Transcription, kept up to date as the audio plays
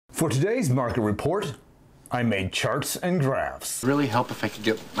For today's market report, I made charts and graphs. Really help if I could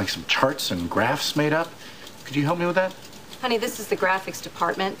get like some charts and graphs made up. Could you help me with that? Honey, this is the graphics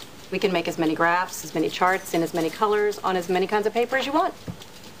department. We can make as many graphs, as many charts, in as many colors, on as many kinds of paper as you want.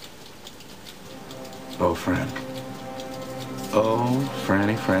 Oh, Fran. Oh,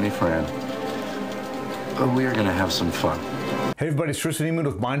 Franny, Franny, Fran. Oh, we are gonna have some fun. Hey everybody, it's Tristan Emond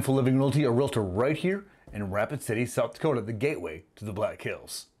with Mindful Living Realty, a realtor right here in Rapid City, South Dakota, the gateway to the Black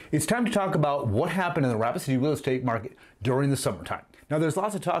Hills. It's time to talk about what happened in the Rapid City real estate market during the summertime. Now there's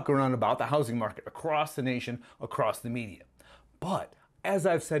lots of talk going on about the housing market across the nation, across the media. But as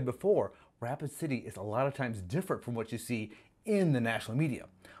I've said before, Rapid City is a lot of times different from what you see in the national media.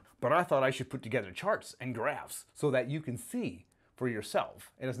 But I thought I should put together charts and graphs so that you can see for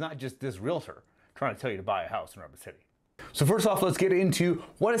yourself. And it's not just this realtor trying to tell you to buy a house in Rapid City. So first off, let's get into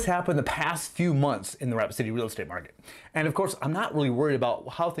what has happened the past few months in the Rapid City real estate market. And of course, I'm not really worried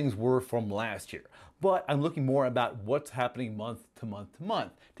about how things were from last year, but I'm looking more about what's happening month to month to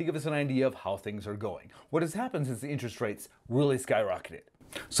month to give us an idea of how things are going. What has happened since the interest rates really skyrocketed.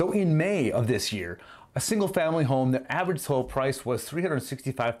 So in May of this year, a single family home, the average sale price was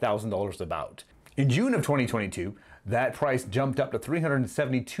 $365,000 about. In June of 2022, that price jumped up to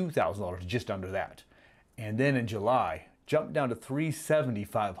 $372,000, just under that. And then in July, jumped down to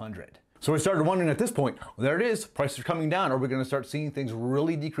 $375,000. So we started wondering at this point, well, there it is, prices are coming down. Are we going to start seeing things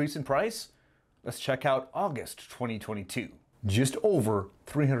really decrease in price? Let's check out August 2022, just over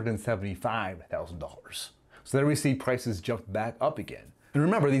 $375,000. So there we see prices jump back up again. And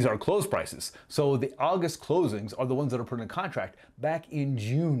remember, these are closed prices. So the August closings are the ones that are put in contract back in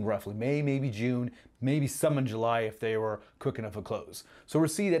June, roughly. May, maybe June, maybe some in July if they were quick enough to close. So we're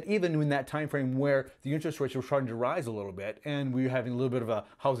seeing that even in that time frame where the interest rates were starting to rise a little bit and we're having a little bit of a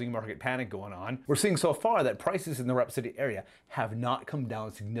housing market panic going on, we're seeing so far that prices in the Rapid City area have not come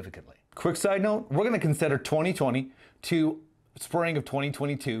down significantly. Quick side note, we're going to consider 2020 to spring of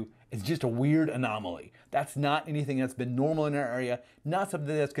 2022 is just a weird anomaly. That's not anything that's been normal in our area, not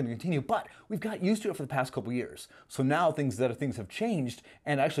something that's going to continue, but we've got used to it for the past couple years. So now things have changed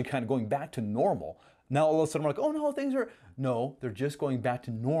and actually kind of going back to normal. Now all of a sudden we're like, oh no, no, they're just going back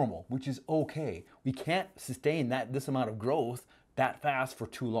to normal, which is okay. We can't sustain this amount of growth that fast for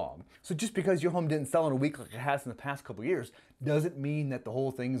too long. So just because your home didn't sell in a week like it has in the past couple years, doesn't mean that the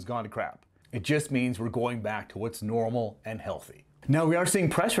whole thing has gone to crap. It just means we're going back to what's normal and healthy. Now we are seeing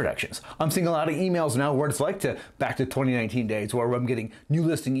price reductions. I'm seeing a lot of emails now where it's like back to 2019 days where I'm getting new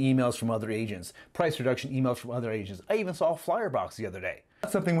listing emails from other agents, price reduction emails from other agents. I even saw a flyer box the other day.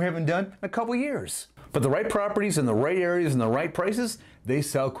 That's something we haven't done in a couple years. But the right properties in the right areas and the right prices, they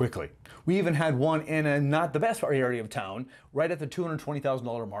sell quickly. We even had one in a not the best area of town, right at the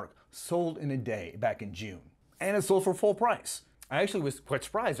 $220,000 mark, sold in a day back in June. And it sold for full price. I actually was quite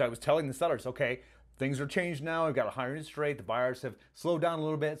surprised. I was telling the sellers, okay, things are changed now. We've got a higher interest rate. The buyers have slowed down a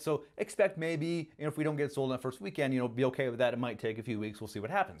little bit. So expect maybe, if we don't get it sold in the first weekend, be okay with that. It might take a few weeks. We'll see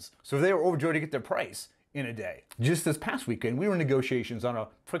what happens. So they were overjoyed to get their price in a day. Just this past weekend, we were in negotiations on a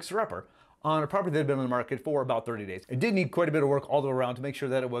fixer-upper on a property that had been on the market for about 30 days. It did need quite a bit of work all the way around to make sure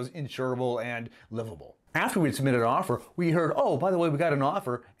that it was insurable and livable. After we'd submitted an offer, we heard, oh, by the way, we got an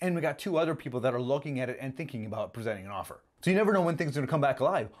offer, and we got two other people that are looking at it and thinking about presenting an offer. So you never know when things are going to come back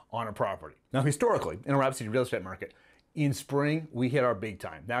alive on a property. Now, historically, in a Rapid City real estate market, in spring, we hit our big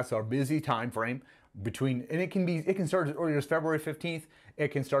time. That's our busy time frame and it can start as early as February 15th. It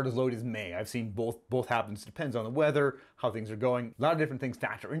can start as late as May. I've seen both happens. Depends on the weather, how things are going. A lot of different things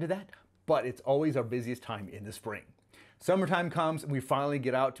factor into that, but it's always our busiest time in the spring. Summertime comes and we finally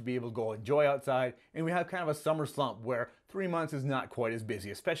get out to be able to go enjoy outside, and we have kind of a summer slump where 3 months is not quite as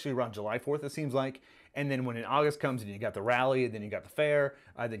busy, especially around July 4th it seems like. And then when in August comes and you got the rally, and then you got the fair,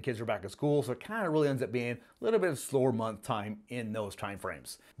 then kids are back at school, so it kind of really ends up being a little bit of slower month time in those time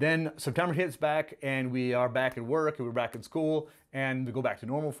frames. Then September hits back and we are back at work and we're back in school and we go back to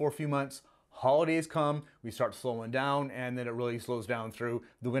normal for a few months. Holidays come, we start slowing down, and then it really slows down through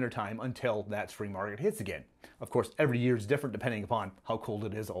the winter time until that spring market hits again. Of course, every year is different depending upon how cold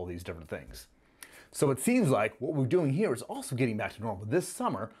it is, all these different things. So it seems like what we're doing here is also getting back to normal. This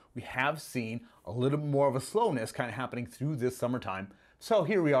summer, we have seen a little bit more of a slowness kind of happening through this summertime. So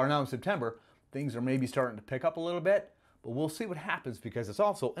here we are now in September. Things are maybe starting to pick up a little bit, but we'll see what happens because it's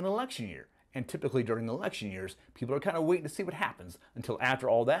also an election year. And typically during election years, people are kind of waiting to see what happens until after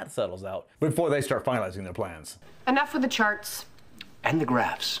all that settles out before they start finalizing their plans. Enough with the charts. And the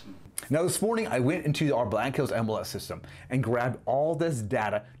graphs. Now this morning I went into our Black Hills MLS system and grabbed all this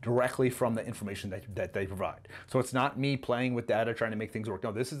data directly from the information that they provide. So it's not me playing with data trying to make things work.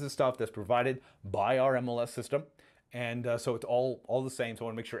 No, this is the stuff that's provided by our MLS system. And so it's all the same. So I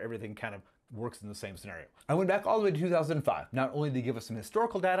want to make sure everything kind of works in the same scenario. I went back all the way to 2005, not only to give us some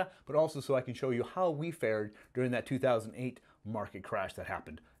historical data, but also so I can show you how we fared during that 2008 market crash that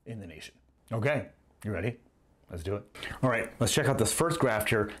happened in the nation. Okay, you ready? Let's do it. All right, let's check out this first graph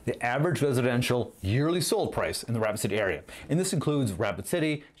here, the average residential yearly sold price in the Rapid City area. And this includes Rapid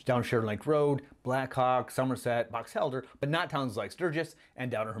City, down Sharon Lake Road, Black Hawk, Somerset, Box Elder, but not towns like Sturgis and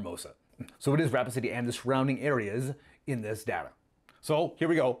down in Hermosa. So it is Rapid City and the surrounding areas in this data. So here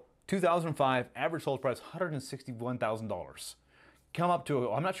we go. 2005, average sold price, $161,000. Come up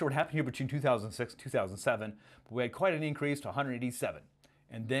to, I'm not sure what happened here between 2006 and 2007, but we had quite an increase to 187.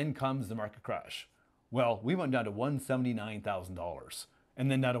 And then comes the market crash. Well, we went down to $179,000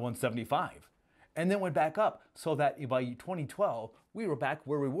 and then down to $175 and then went back up so that by 2012, we were back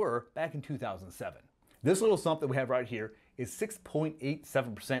where we were back in 2007. This little sump that we have right here is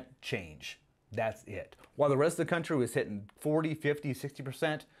 6.87% change. That's it. While the rest of the country was hitting 40, 50,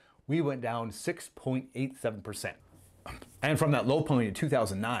 60%, we went down 6.87%. And from that low point in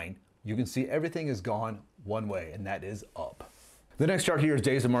 2009, you can see everything has gone one way, and that is up. The next chart here is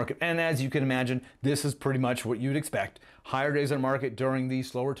days on market, and as you can imagine, this is pretty much what you'd expect. Higher days on market during these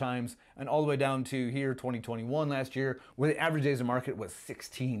slower times, and all the way down to here, 2021 last year, where the average days on market was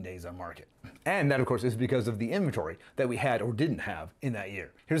 16 days on market. And that, of course, is because of the inventory that we had or didn't have in that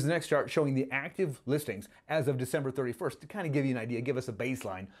year. Here's the next chart showing the active listings as of December 31st to kind of give you an idea, give us a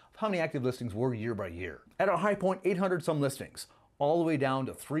baseline of how many active listings were year by year. At our high point, 800 some listings, all the way down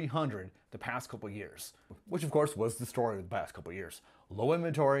to 300 the past couple of years, which of course was the story of the past couple of years. Low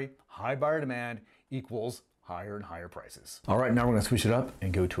inventory, high buyer demand equals higher and higher prices. All right, now we're gonna switch it up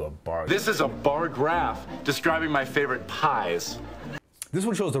and go to a bar. This is a bar graph describing my favorite pies. This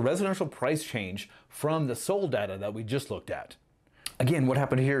one shows the residential price change from the sold data that we just looked at. Again, what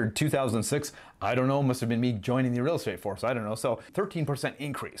happened here in 2006, I don't know, must have been me joining the real estate force, I don't know. So 13%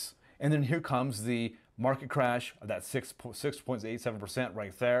 increase. And then here comes the market crash of that 6.87%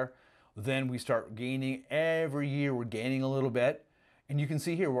 right there. Then we start gaining every year, we're gaining a little bit. And you can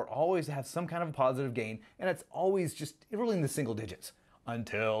see here, we're always have some kind of a positive gain, and it's always just really in the single digits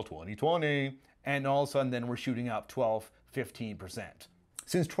until 2020. And all of a sudden then we're shooting up 12, 15%.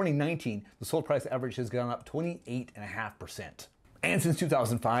 Since 2019, the sold price average has gone up 28.5%. And since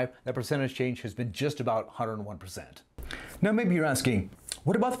 2005, that percentage change has been just about 101%. Now maybe you're asking,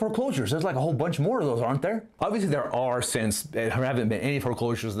 what about the foreclosures? There's like a whole bunch more of those, aren't there? Obviously there are, since there haven't been any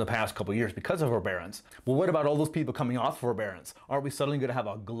foreclosures in the past couple of years because of forbearance. But what about all those people coming off forbearance? Aren't we suddenly gonna have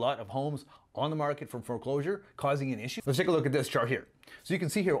a glut of homes on the market from foreclosure causing an issue? Let's take a look at this chart here. So you can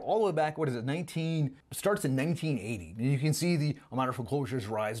see here all the way back, what is it, starts in 1980. And you can see the amount of foreclosures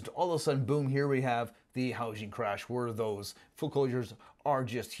rise. And all of a sudden, boom, here we have the housing crash where those foreclosures are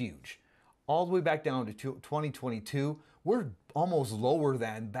just huge. All the way back down to 2022, we're almost lower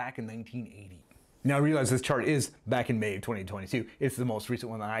than back in 1980. Now I realize this chart is back in May of 2022. It's the most recent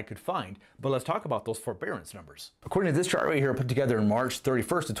one that I could find, but let's talk about those forbearance numbers. According to this chart right here, put together in March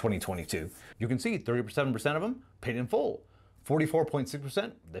 31st of 2022, you can see 37% of them paid in full.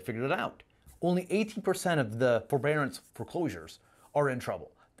 44.6%, they figured it out. Only 18% of the forbearance foreclosures are in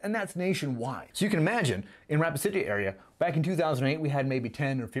trouble. And that's nationwide. So you can imagine in Rapid City area, back in 2008, we had maybe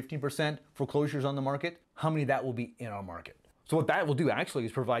 10 or 15% foreclosures on the market. How many of that will be in our market? So what that will do actually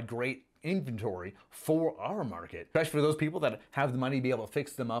is provide great inventory for our market, especially for those people that have the money to be able to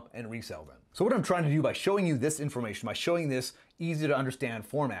fix them up and resell them. So what I'm trying to do by showing you this information, by showing this easy to understand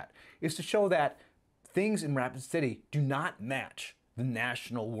format, is to show that things in Rapid City do not match the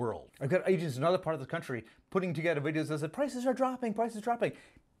national world. I've got agents in another part of the country putting together videos that said prices are dropping, prices are dropping.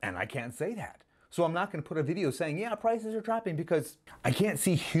 And I can't say that. So I'm not going to put a video saying, yeah, prices are dropping, because I can't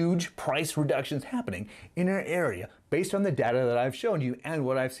see huge price reductions happening in our area based on the data that I've shown you and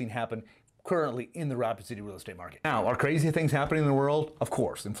what I've seen happen currently in the Rapid City real estate market. Now, are crazy things happening in the world? Of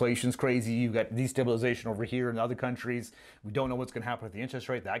course. Inflation's crazy. You've got destabilization over here in other countries. We don't know what's going to happen with the interest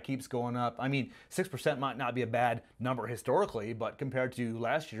rate. That keeps going up. I mean, 6% might not be a bad number historically, but compared to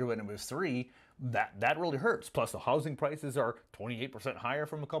last year when it was 3%, that really hurts. Plus the housing prices are 28% higher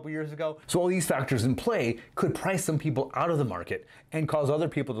from a couple years ago. So all these factors in play could price some people out of the market and cause other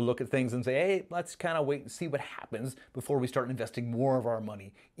people to look at things and say, hey, let's kind of wait and see what happens before we start investing more of our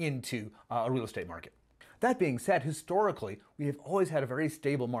money into a real estate market. That being said, historically, we have always had a very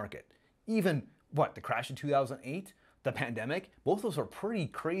stable market. Even, the crash in 2008? The pandemic, both of those are pretty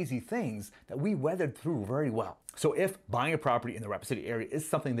crazy things that we weathered through very well. So if buying a property in the Rapid City area is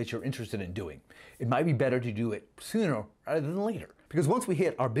something that you're interested in doing, it might be better to do it sooner rather than later. Because once we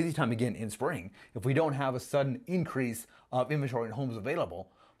hit our busy time again in spring, if we don't have a sudden increase of inventory and homes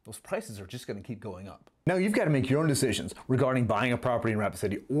available, those prices are just going to keep going up. Now you've got to make your own decisions regarding buying a property in Rapid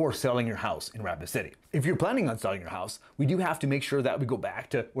City or selling your house in Rapid City. If you're planning on selling your house, we do have to make sure that we go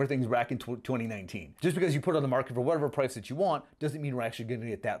back to where things were back in 2019. Just because you put it on the market for whatever price that you want doesn't mean we're actually going to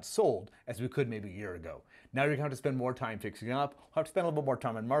get that sold as we could maybe a year ago. Now you're going to have to spend more time fixing it up, have to spend a little bit more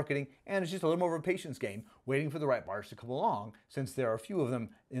time on marketing, and it's just a little more of a patience game waiting for the right buyers to come along since there are a few of them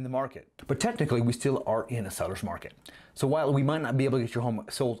in the market. But technically we still are in a seller's market. So while we might not be able to get your home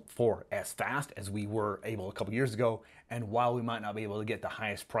sold for as fast as we were able a couple years ago, and while we might not be able to get the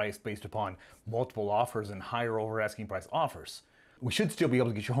highest price based upon multiple offers and higher over asking price offers, we should still be able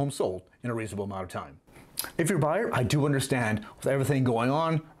to get your home sold in a reasonable amount of time. If you're a buyer, I do understand with everything going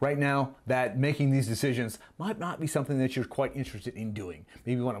on right now that making these decisions might not be something that you're quite interested in doing.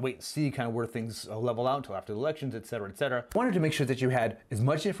 Maybe you want to wait and see kind of where things level out until after the elections, etc., etc. Wanted to make sure that you had as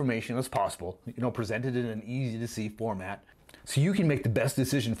much information as possible, presented in an easy to see format, so you can make the best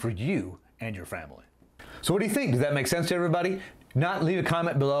decision for you and your family. So what do you think? Does that make sense to everybody? If not, leave a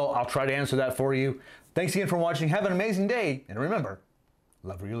comment below. I'll try to answer that for you. Thanks again for watching. Have an amazing day, and remember,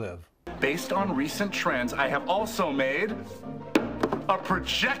 love where you live. Based on recent trends, I have also made a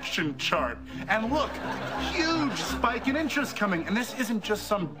projection chart. And look, huge spike in interest coming. And this isn't just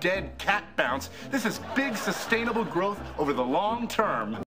some dead cat bounce. This is big, sustainable growth over the long term.